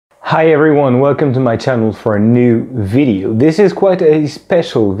Hi everyone, welcome to my channel for a new video. This is quite a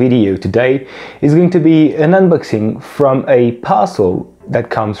special video today. It's going to be an unboxing from a parcel that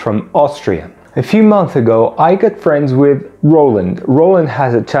comes from Austria. A few months ago I got friends with Roland. Roland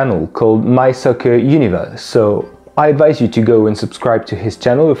has a channel called My Soccer Universe, so I advise you to go and subscribe to his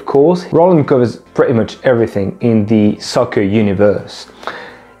channel, of course. Roland covers pretty much everything in the soccer universe.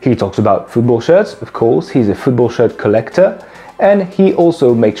 He talks about football shirts, of course, he's a football shirt collector, and he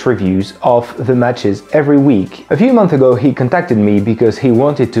also makes reviews of the matches every week. A few months ago he contacted me because he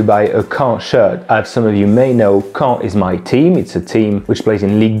wanted to buy a Caen shirt. As some of you may know, Caen is my team. It's a team which plays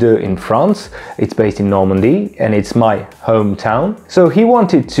in Ligue 2 in France. It's based in Normandy and it's my hometown. So he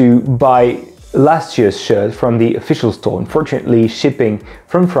wanted to buy last year's shirt from the official store. Unfortunately, shipping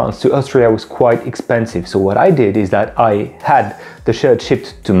from France to Austria was quite expensive. So what I did is that I had the shirt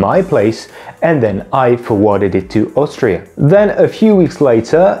shipped to my place and then I forwarded it to Austria. Then a few weeks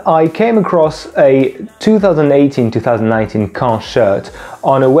later, I came across a 2018-2019 Caen shirt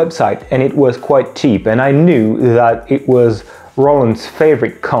on a website and it was quite cheap, and I knew that it was Roland's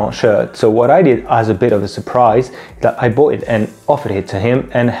favorite Caen shirt. So what I did as a bit of a surprise, that I bought it and offered it to him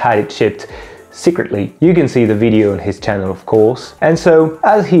and had it shipped secretly. You can see the video on his channel, of course. And so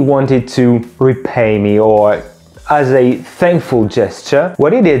as he wanted to repay me, or as a thankful gesture,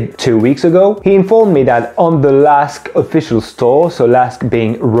 what he did 2 weeks ago, he informed me that on the LASK official store, so LASK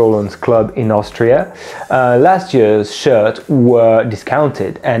being Roland's club in Austria, last year's shirts were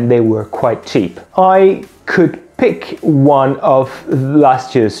discounted and they were quite cheap. I could pick one of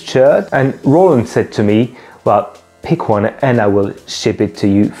last year's shirt and Roland said to me, well, pick one and I will ship it to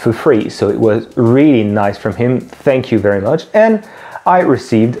you for free. So it was really nice from him. Thank you very much. And I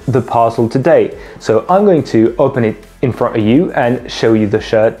received the parcel today. So I'm going to open it in front of you and show you the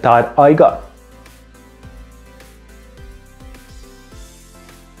shirt that I got.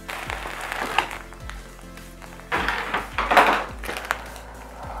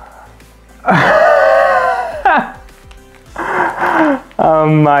 Oh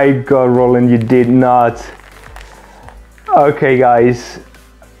my God, Roland, you did not. Okay guys,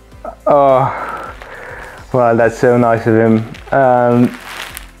 oh, well, that's so nice of him.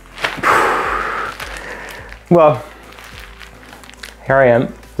 Well, here I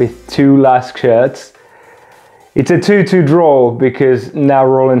am with two LASK shirts. It's a 2-2 draw because now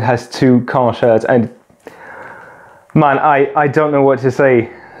Roland has two Caen shirts, and man, I don't know what to say.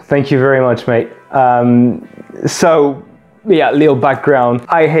 Thank you very much, mate. So yeah, little background.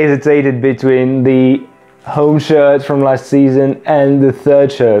 I hesitated between the home shirt from last season and the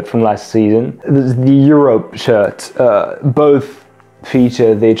third shirt from last season, the Europa shirt. Both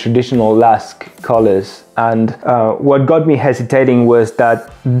feature the traditional LASK colors, and what got me hesitating was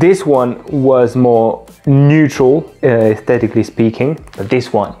that this one was more neutral aesthetically speaking, but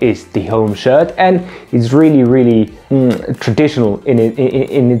this one is the home shirt and it's really traditional in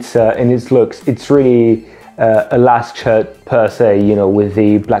its looks. It's really a LASK shirt per se, you know, with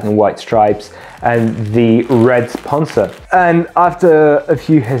the black and white stripes and the red sponsor. And after a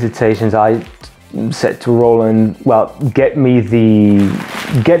few hesitations, I said to Roland, well, get me the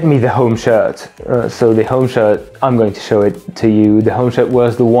home shirt. So the home shirt, I'm going to show it to you. The home shirt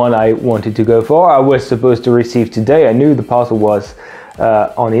was the one I wanted to go for. I was supposed to receive today. I knew the parcel was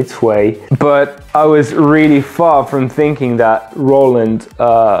on its way, but I was really far from thinking that Roland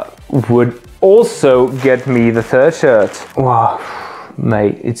would also get me the third shirt. Wow,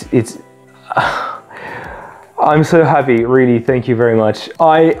 mate, it's I'm so happy, really. Thank you very much.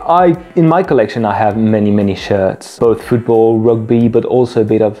 In my collection I have many shirts, both football, rugby, but also a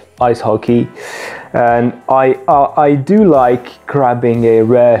bit of ice hockey, and I do like grabbing a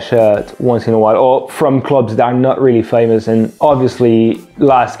rare shirt once in a while, or from clubs that are not really famous. And obviously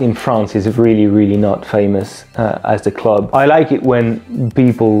LASK in France is really not famous as the club. I like it when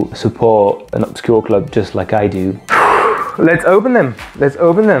people support an obscure club just like I do. Let's open them. Let's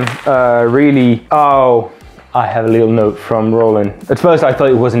open them. Really. Oh, I have a little note from Roland. At first I thought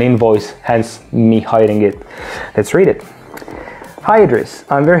it was an invoice, hence me hiding it. Let's read it. Hi Idris,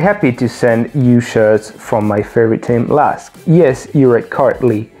 I'm very happy to send you shirts from my favorite team, LASK. Yes, you read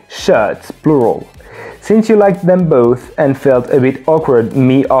correctly. Shirts, plural. Since you liked them both and felt a bit awkward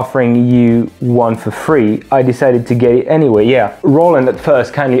me offering you one for free, I decided to get it anyway. Yeah, Roland at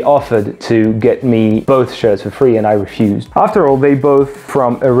first kindly offered to get me both shirts for free and I refused. After all, they both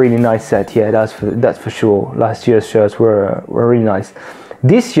from a really nice set. Yeah, that's for sure. Last year's shirts were really nice.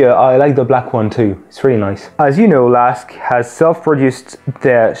 This year I like the black one too, it's really nice. As you know, LASK has self-produced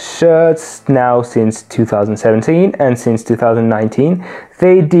their shirts now since 2017, and since 2019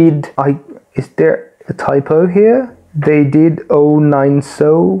 they did, is there a typo here? they did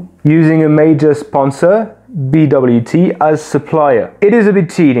 090 using a major sponsor, BWT, as supplier. It is a bit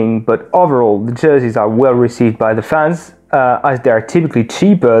cheating, but overall the jerseys are well received by the fans, as they are typically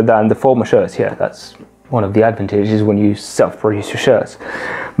cheaper than the former shirts. Yeah, that's one of the advantages when you self-produce your shirts.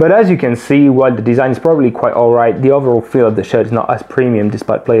 But as you can see, while the design is probably quite alright, the overall feel of the shirt is not as premium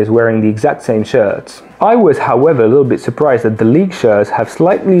despite players wearing the exact same shirts. I was, however, a little bit surprised that the league shirts have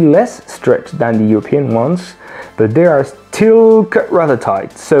slightly less stretch than the European ones, but they are still cut rather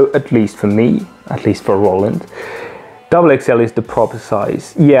tight, so at least for me, at least for Roland, XXL is the proper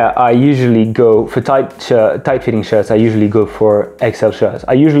size. Yeah, I usually go for tight-fitting shirts, I usually go for XL shirts.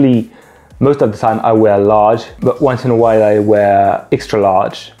 Most of the time I wear large, but once in a while I wear extra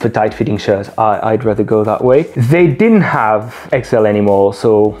large for tight-fitting shirts. I'd rather go that way. They didn't have XL anymore,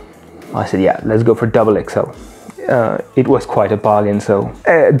 so I said, yeah, let's go for XXL. It was quite a bargain, so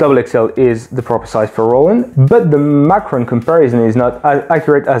XXL is the proper size for Roland, but the Macron comparison is not as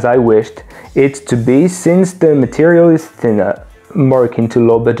accurate as I wished it to be, since the material is thinner, more akin to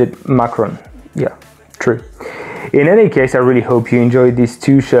low-budget Macron. Yeah, true. In any case, I really hope you enjoyed these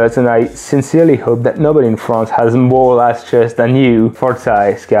two shirts, and I sincerely hope that nobody in France has more LASK shirts than you.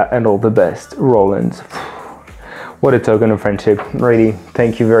 Forza, Ska, and all the best, Roland. What a token of friendship, really,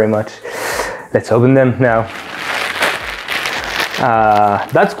 thank you very much. Let's open them now.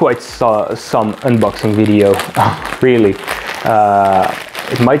 That's quite some unboxing video, really.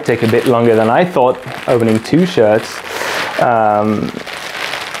 It might take a bit longer than I thought, opening two shirts.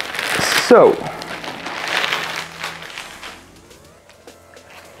 So,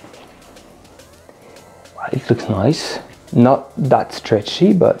 it looks nice. Not that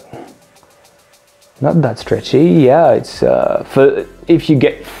stretchy, but not that stretchy. Yeah, it's for if you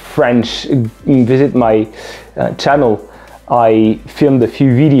get French, visit my channel. I filmed a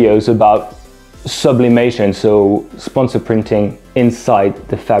few videos about sublimation, so sponsor printing inside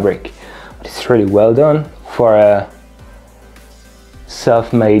the fabric. It's really well done for a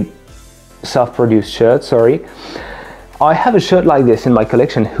self-produced shirt, sorry. I have a shirt like this in my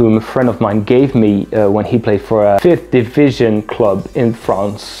collection whom a friend of mine gave me when he played for a 5th division club in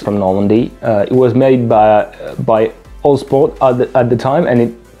France from Normandy. It was made by All Sport at the time,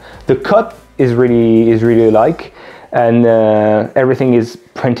 and the cut is really like, and everything is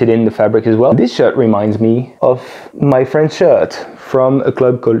printed in the fabric as well. This shirt reminds me of my friend's shirt from a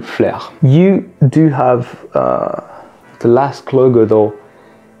club called Flair. You do have the LASK logo though,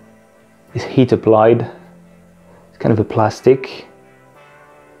 is heat applied. It's kind of a plastic.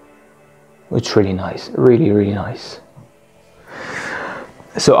 It's really nice, really nice.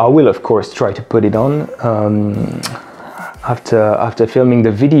 So I will of course try to put it on after filming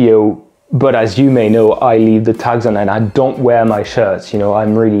the video. But as you may know, I leave the tags on and I don't wear my shirts. You know,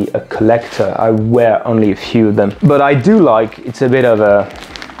 I'm really a collector. I wear only a few of them. But I do like, it's a bit of a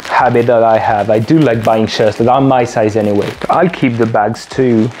habit that I have. I do like buying shirts that are my size anyway. I'll keep the bags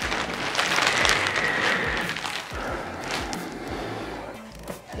too.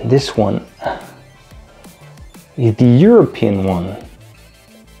 And this one is the European one.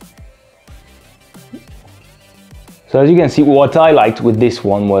 So as you can see, what I liked with this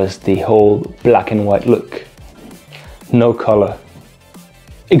one was the whole black and white look. No color,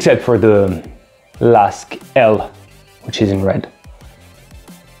 except for the LASK L, which is in red.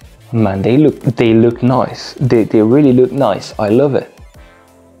 Man, they look nice. They really look nice. I love it.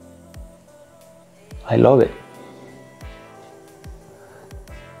 I love it.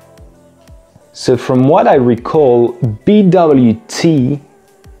 So from what I recall, BWT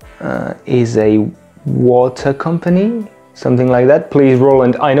is a water company, something like that. Please,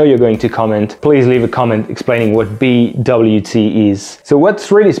 Roland, I know you're going to comment. Please leave a comment explaining what BWT is. So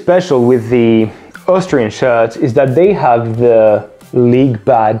what's really special with the Austrian shirts is that they have the league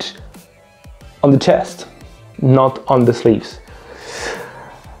badge on the chest, not on the sleeves.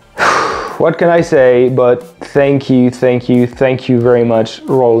 What can I say but thank you very much,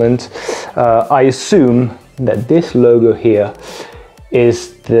 Roland. I assume that this logo here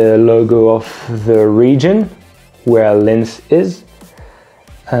is the logo of the region where Linz is.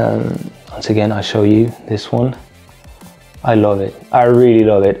 Once again, I show you this one. I love it. I really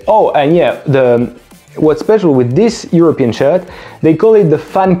love it. Oh, and yeah, what's special with this European shirt, they call it the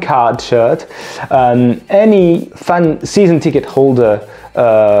fan card shirt. Any fan season ticket holder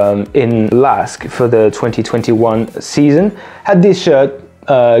in LASK for the 2021 season had this shirt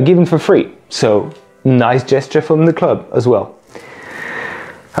given for free. So nice gesture from the club as well.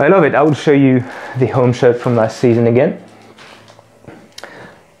 I love it. I will show you the home shirt from last season again.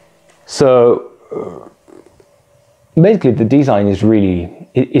 So basically the design is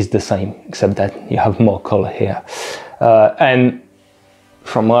the same, except that you have more color here. And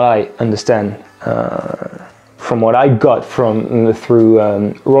from what I understand, from what I got from through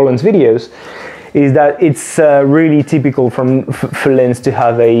Roland's videos, is that it's really typical for Lens to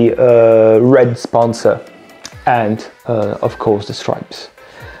have a red sponsor and of course the stripes.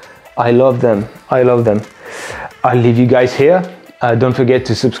 I love them, I love them. I'll leave you guys here. Don't forget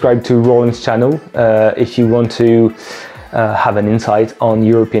to subscribe to Roland's channel if you want to have an insight on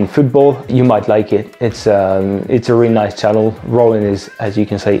European football. You might like it. It's a really nice channel. Roland is, as you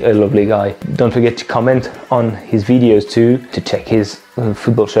can say, a lovely guy. Don't forget to comment on his videos too, to check his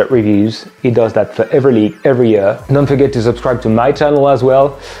football shirt reviews. He does that for every league, every year. Don't forget to subscribe to my channel as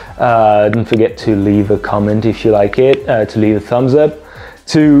well. Don't forget to leave a comment if you like it, to leave a thumbs up,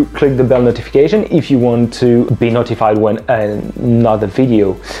 to click the bell notification if you want to be notified when another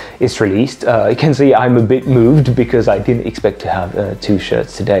video is released. You can see I'm a bit moved because I didn't expect to have 2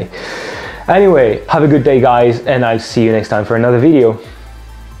 shirts today. Anyway, have a good day guys, and I'll see you next time for another video.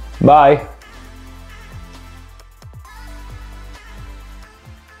 Bye!